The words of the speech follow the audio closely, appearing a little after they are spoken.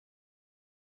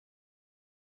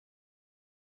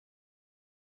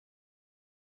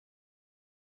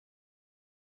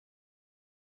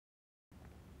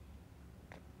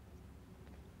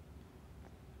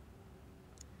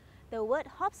The word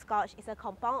hopscotch is a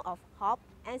compound of hop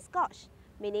and scotch,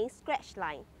 meaning scratch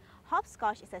line.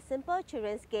 Hopscotch is a simple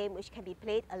children's game which can be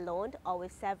played alone or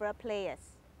with several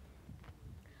players.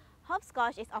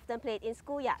 Hopscotch is often played in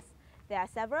schoolyards. There are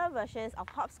several versions of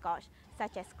hopscotch,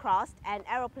 such as crossed and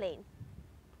aeroplane.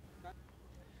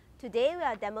 Today we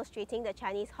are demonstrating the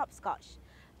Chinese hopscotch.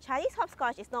 Chinese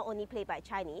hopscotch is not only played by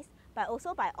Chinese, but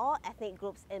also by all ethnic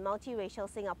groups in multiracial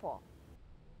Singapore.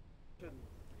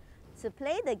 To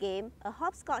play the game, a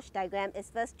hopscotch diagram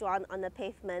is first drawn on the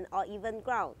pavement or even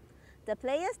ground. The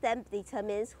players then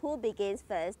determines who begins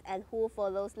first and who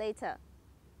follows later.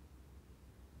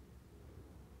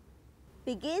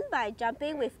 Begin by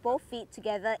jumping with both feet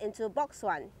together into box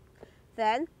 1.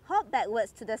 Then hop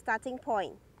backwards to the starting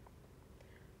point.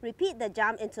 Repeat the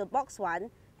jump into box 1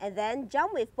 and then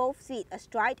jump with both feet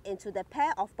astride into the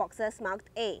pair of boxes marked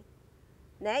A.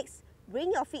 Next,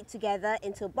 bring your feet together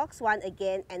into box 1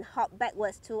 again and hop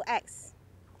backwards to X.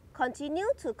 Continue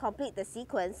to complete the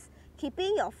sequence,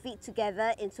 keeping your feet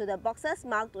together into the boxes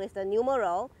marked with the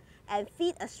numeral and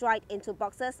feet astride into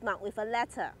boxes marked with a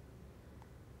letter.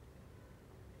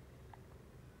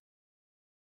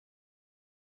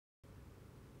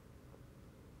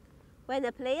 When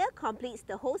a player completes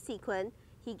the whole sequence,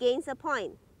 he gains a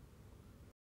point.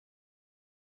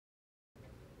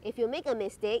 If you make a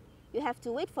mistake, you have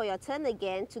to wait for your turn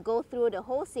again to go through the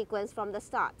whole sequence from the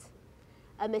start.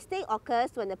 A mistake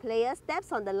occurs when the player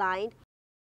steps on the line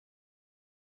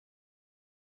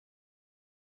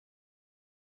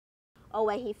or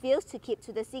when he fails to keep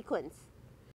to the sequence.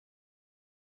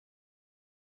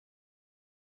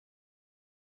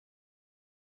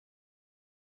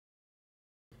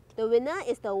 The winner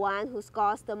is the one who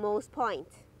scores the most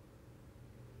points.